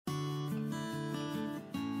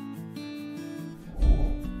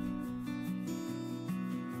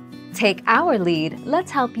Take our lead, let's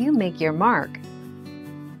help you make your mark.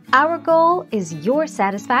 Our goal is your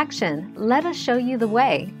satisfaction. Let us show you the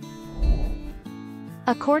way.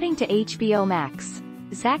 According to HBO Max,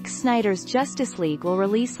 Zack Snyder's Justice League will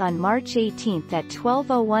release on March 18th at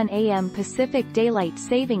 12:01 a.m. Pacific Daylight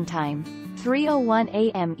Saving Time, 3:01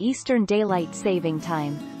 a.m. Eastern Daylight Saving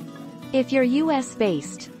Time. If you're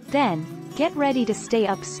US-based, then get ready to stay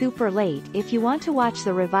up super late if you want to watch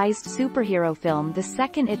the revised superhero film the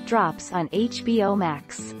second it drops on HBO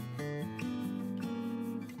Max.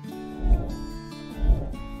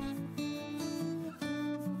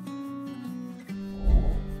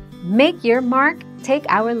 Make your mark, take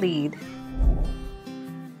our lead.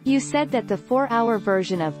 You said that the 4-hour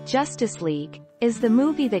version of Justice League is the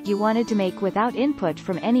movie that you wanted to make without input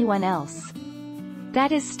from anyone else.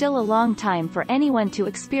 That is still a long time for anyone to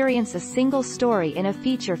experience a single story in a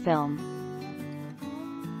feature film.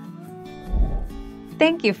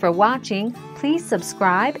 Thank you for watching. Please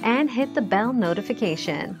subscribe and hit the bell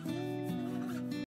notification.